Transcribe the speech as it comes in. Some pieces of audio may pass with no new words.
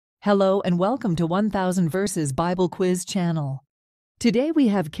Hello and welcome to 1000 Verses Bible Quiz channel. Today we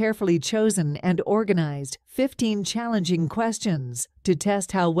have carefully chosen and organized 15 challenging questions to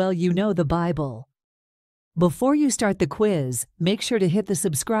test how well you know the Bible. Before you start the quiz, make sure to hit the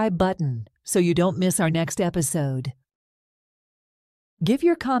subscribe button so you don't miss our next episode. Give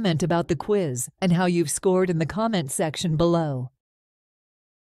your comment about the quiz and how you've scored in the comment section below.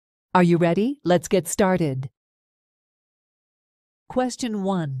 Are you ready? Let's get started. Question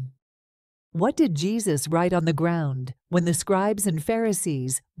 1. What did Jesus write on the ground when the scribes and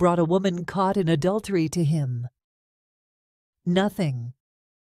Pharisees brought a woman caught in adultery to him? Nothing.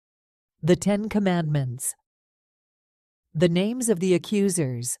 The 10 Commandments. The names of the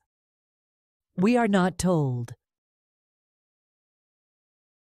accusers. We are not told.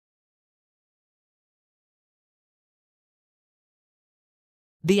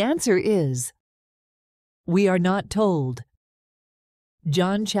 The answer is, we are not told.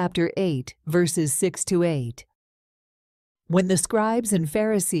 John chapter 8, verses 6 to 8. When the scribes and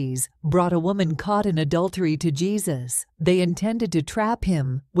Pharisees brought a woman caught in adultery to Jesus, they intended to trap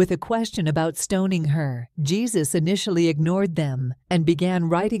him with a question about stoning her. Jesus initially ignored them and began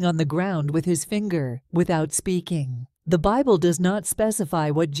writing on the ground with his finger without speaking. The Bible does not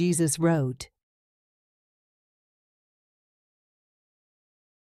specify what Jesus wrote.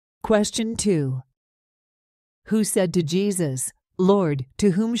 Question 2. Who said to Jesus, "Lord,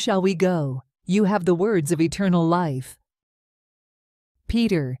 to whom shall we go? You have the words of eternal life"?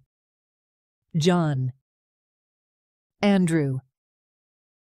 Peter, John, Andrew,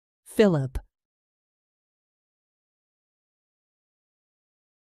 Philip.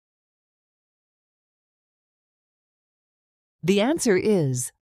 The answer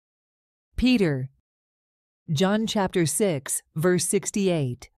is Peter. John chapter 6, verse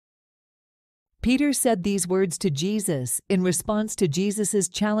 68. Peter said these words to Jesus in response to Jesus'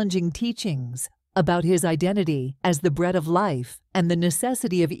 challenging teachings about his identity as the bread of life and the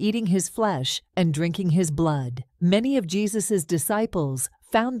necessity of eating his flesh and drinking his blood. Many of Jesus' disciples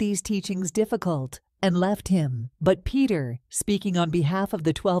found these teachings difficult and left him, but Peter, speaking on behalf of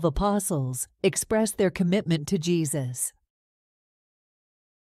the 12 apostles, expressed their commitment to Jesus.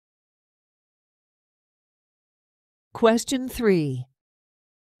 Question 3.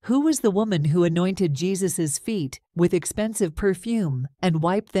 Who was the woman who anointed Jesus' feet with expensive perfume and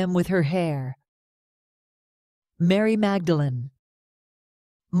wiped them with her hair? Mary Magdalene,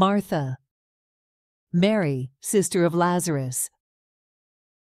 Martha, Mary, sister of Lazarus,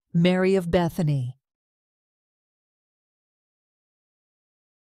 Mary of Bethany.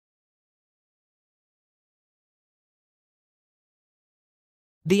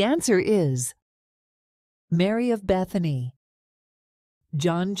 The answer is Mary of Bethany.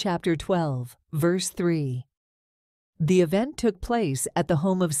 John chapter 12, verse 3. The event took place at the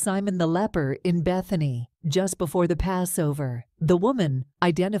home of Simon the leper in Bethany, just before the Passover. The woman,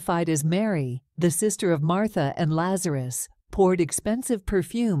 identified as Mary, the sister of Martha and Lazarus, poured expensive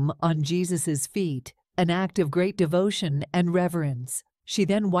perfume on Jesus' feet, an act of great devotion and reverence. She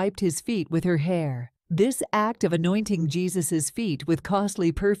then wiped his feet with her hair. This act of anointing Jesus' feet with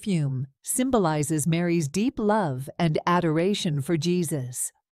costly perfume symbolizes Mary's deep love and adoration for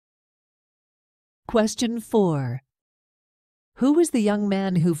Jesus. Question 4. Who was the young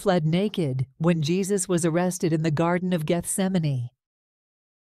man who fled naked when Jesus was arrested in the Garden of Gethsemane?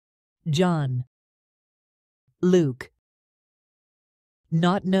 John, Luke.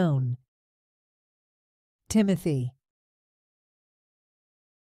 Not known. Timothy.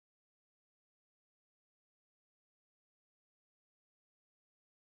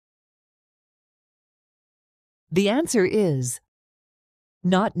 The answer is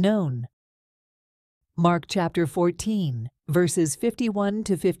not known. Mark chapter 14, verses 51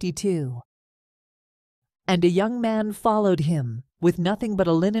 to 52. And a young man followed him, with nothing but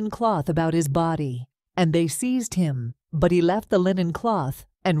a linen cloth about his body. And they seized him, but he left the linen cloth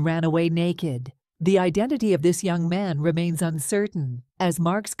and ran away naked. The identity of this young man remains uncertain, as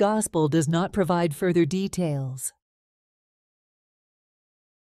Mark's gospel does not provide further details.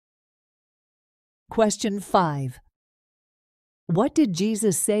 Question 5. What did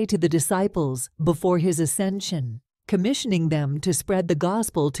Jesus say to the disciples before his ascension, commissioning them to spread the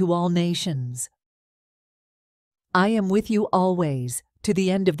gospel to all nations? I am with you always, to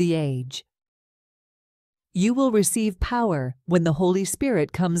the end of the age. You will receive power when the Holy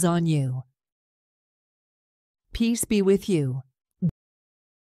Spirit comes on you. Peace be with you.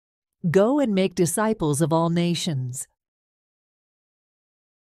 Go and make disciples of all nations.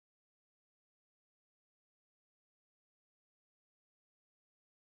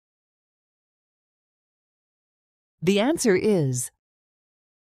 The answer is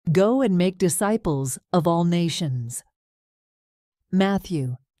Go and make disciples of all nations.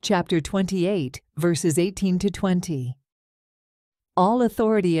 Matthew chapter 28, verses 18 to 20. All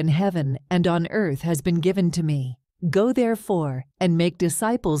authority in heaven and on earth has been given to me. Go therefore and make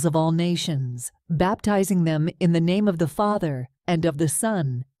disciples of all nations, baptizing them in the name of the Father, and of the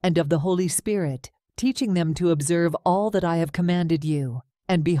Son, and of the Holy Spirit, teaching them to observe all that I have commanded you.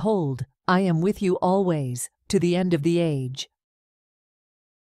 And behold, I am with you always, to the end of the age.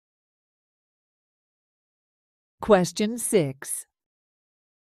 Question 6.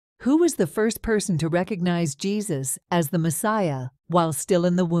 Who was the first person to recognize Jesus as the Messiah while still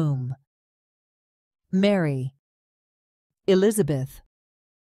in the womb? Mary, Elizabeth,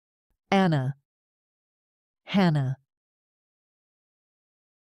 Anna, Hannah.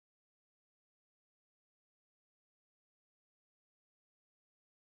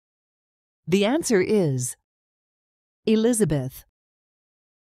 The answer is Elizabeth.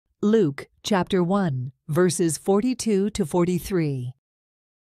 Luke chapter 1, verses 42 to 43.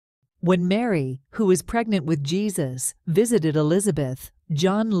 When Mary, who was pregnant with Jesus, visited Elizabeth,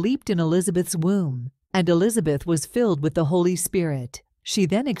 John leaped in Elizabeth's womb, and Elizabeth was filled with the Holy Spirit. She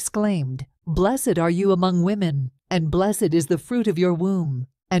then exclaimed, "Blessed are you among women, and blessed is the fruit of your womb.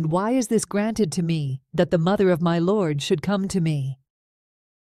 And why is this granted to me, that the mother of my Lord should come to me?"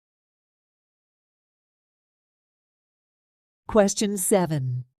 Question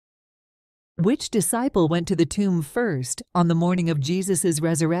 7. Which disciple went to the tomb first on the morning of Jesus'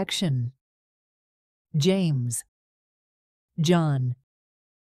 resurrection? James, John,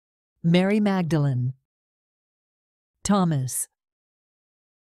 Mary Magdalene, Thomas.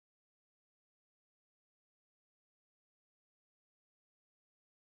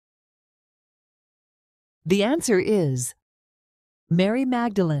 The answer is Mary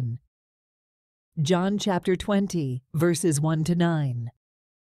Magdalene. John chapter 20, verses 1 to 9.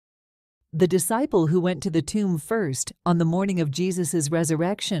 The disciple who went to the tomb first on the morning of Jesus'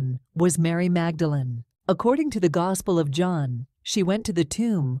 resurrection was Mary Magdalene. According to the Gospel of John, she went to the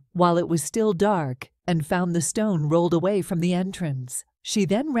tomb while it was still dark and found the stone rolled away from the entrance. She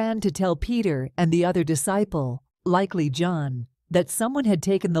then ran to tell Peter and the other disciple, likely John, that someone had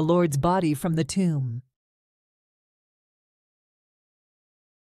taken the Lord's body from the tomb.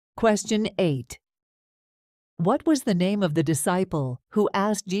 Question 8. What was the name of the disciple who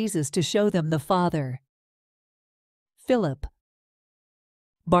asked Jesus to show them the Father? Philip,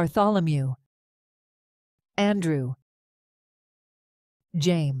 Bartholomew, Andrew,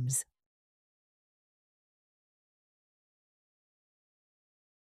 James.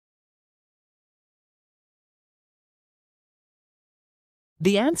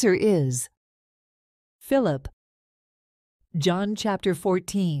 The answer is Philip. John chapter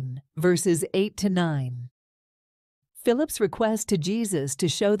 14, verses 8 to 9. Philip's request to Jesus to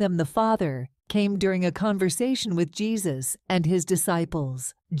show them the Father came during a conversation with Jesus and his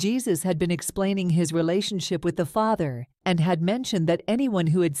disciples. Jesus had been explaining his relationship with the Father and had mentioned that anyone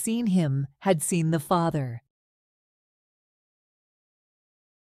who had seen him had seen the Father.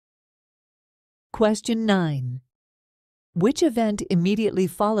 Question 9. Which event immediately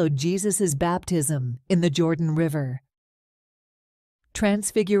followed Jesus' baptism in the Jordan River?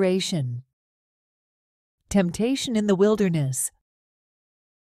 Transfiguration, temptation in the wilderness,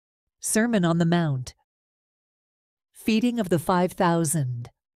 Sermon on the Mount, feeding of the 5,000.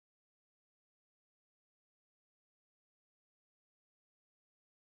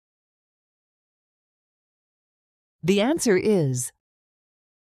 The answer is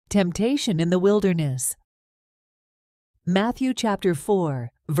temptation in the wilderness. Matthew chapter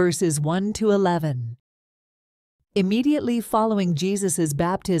 4, verses 1 to 11. Immediately following Jesus'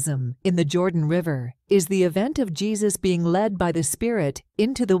 baptism in the Jordan River is the event of Jesus being led by the Spirit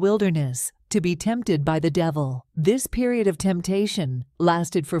into the wilderness to be tempted by the devil. This period of temptation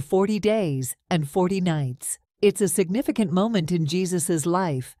lasted for 40 days and 40 nights. It's a significant moment in Jesus'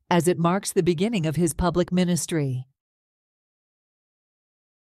 life as it marks the beginning of his public ministry.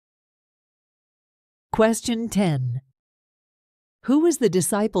 Question 10. Who was the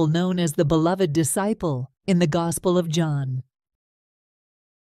disciple known as the beloved disciple in the Gospel of John?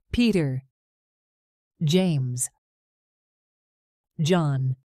 Peter, James,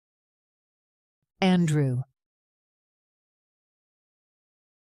 John, Andrew.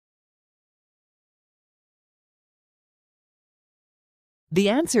 The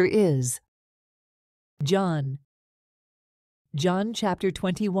answer is John. John chapter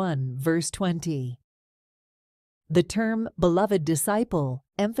 21, verse 20. The term beloved disciple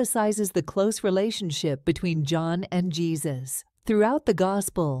emphasizes the close relationship between John and Jesus. Throughout the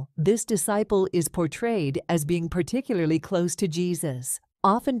Gospel, this disciple is portrayed as being particularly close to Jesus.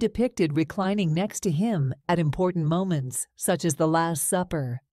 often depicted reclining next to him at important moments, such as the Last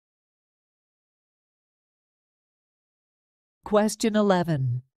Supper. Question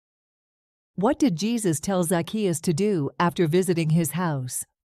 11. What did Jesus tell Zacchaeus to do after visiting his house?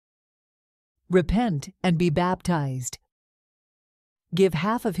 Repent and be baptized. Give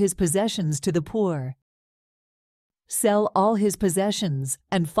half of his possessions to the poor. Sell all his possessions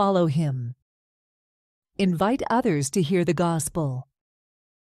and follow him. Invite others to hear the gospel.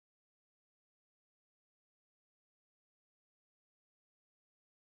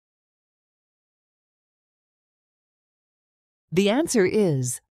 The answer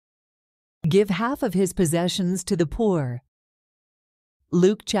is give half of his possessions to the poor.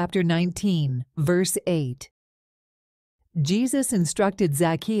 Luke chapter 19, verse 8. Jesus instructed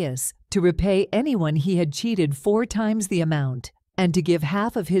Zacchaeus to repay anyone he had cheated 4 times the amount and to give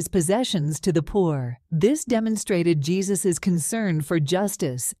half of his possessions to the poor. This demonstrated Jesus' concern for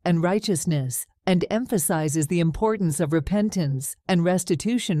justice and righteousness and emphasizes the importance of repentance and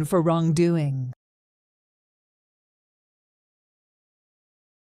restitution for wrongdoing.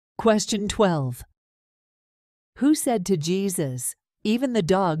 Question 12. Who said to Jesus, "Even the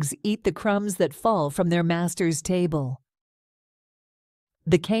dogs eat the crumbs that fall from their master's table"?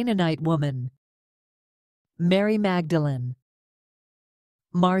 The Canaanite woman, Mary Magdalene,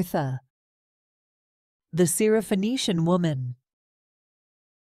 Martha, the Syrophoenician woman.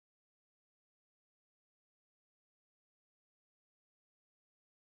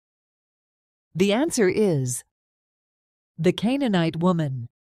 The answer is the Canaanite woman.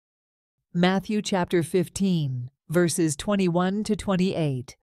 Matthew chapter 15, verses 21 to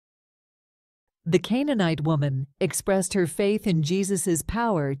 28. The Canaanite woman expressed her faith in Jesus'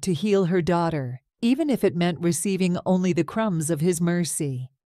 power to heal her daughter, even if it meant receiving only the crumbs of his mercy.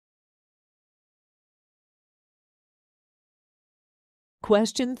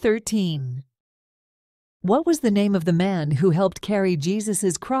 Question 13. What was the name of the man who helped carry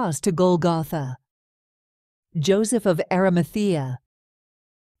Jesus' cross to Golgotha? Joseph of Arimathea,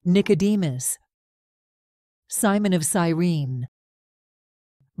 Nicodemus, Simon of Cyrene,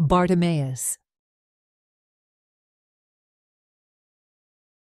 Bartimaeus.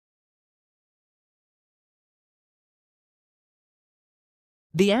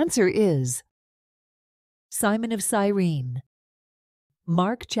 The answer is Simon of Cyrene.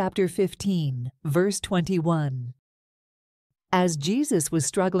 Mark chapter 15, verse 21. As Jesus was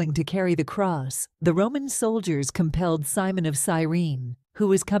struggling to carry the cross, the Roman soldiers compelled Simon of Cyrene, who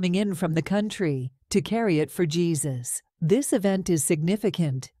was coming in from the country, to carry it for Jesus. This event is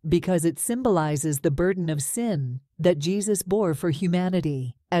significant because it symbolizes the burden of sin that Jesus bore for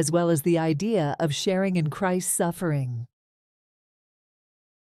humanity, as well as the idea of sharing in Christ's suffering.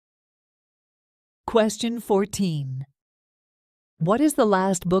 Question 14. What is the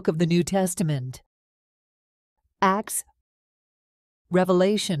last book of the New Testament? Acts,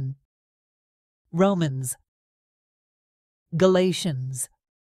 Revelation, Romans, Galatians.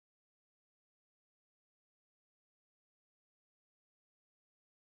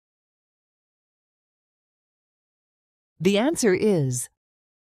 The answer is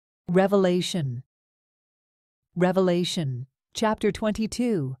Revelation. Revelation, chapter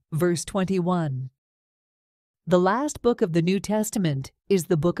 22, verse 21. The last book of the New Testament is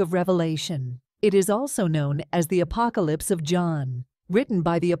the book of Revelation. It is also known as the Apocalypse of John, written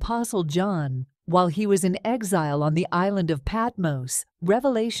by the Apostle John while he was in exile on the island of Patmos.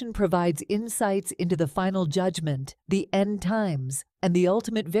 Revelation provides insights into the final judgment, the end times, and the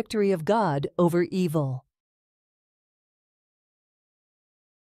ultimate victory of God over evil.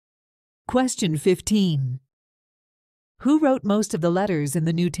 Question 15. Who wrote most of the letters in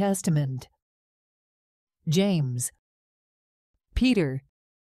the New Testament? James, Peter,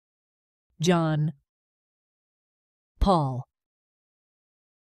 John, Paul.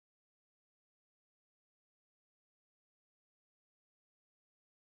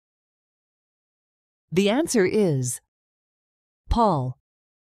 The answer is Paul.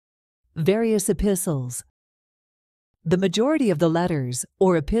 Various epistles. The majority of the letters,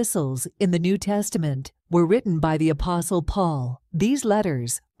 or epistles, in the New Testament were written by the Apostle Paul. These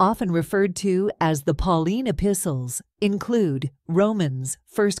letters, often referred to as the Pauline epistles, include Romans,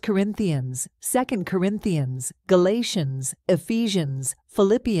 1 Corinthians, 2 Corinthians, Galatians, Ephesians,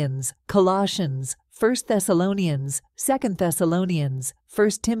 Philippians, Colossians, 1 Thessalonians, 2 Thessalonians, 1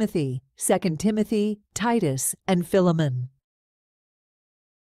 Timothy, 2 Timothy, Titus, and Philemon.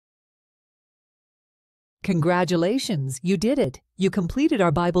 Congratulations, you did it! You completed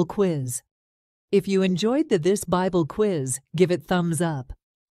our Bible quiz. If you enjoyed this Bible quiz, give it thumbs up.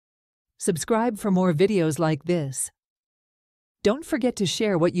 Subscribe for more videos like this. Don't forget to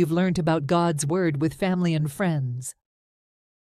share what you've learned about God's Word with family and friends.